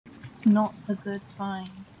not a good sign.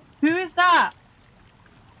 Who is that?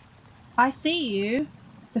 I see you.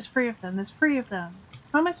 There's 3 of them. There's 3 of them.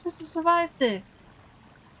 How am I supposed to survive this?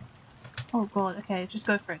 Oh god, okay, just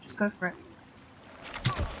go for it. Just go for it.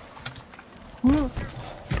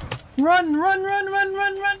 Run, run, run, run, run,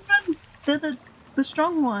 run, run! They're the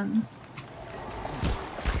strong ones.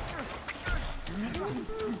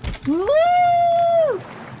 Woo!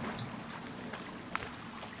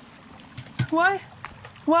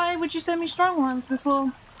 Why would you send me strong ones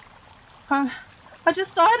before? I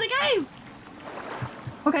just started the game!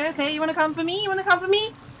 Okay, you wanna come for me? You wanna come for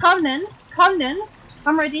me? Come then.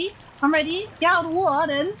 I'm ready. Get out of the water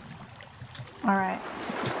then. Alright.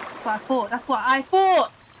 That's what I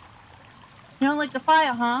thought! You don't like the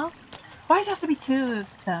fire, huh? Why does it have to be 2 of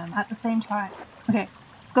them at the same time? Okay,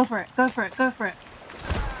 go for it.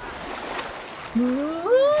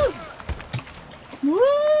 Woo! Woo!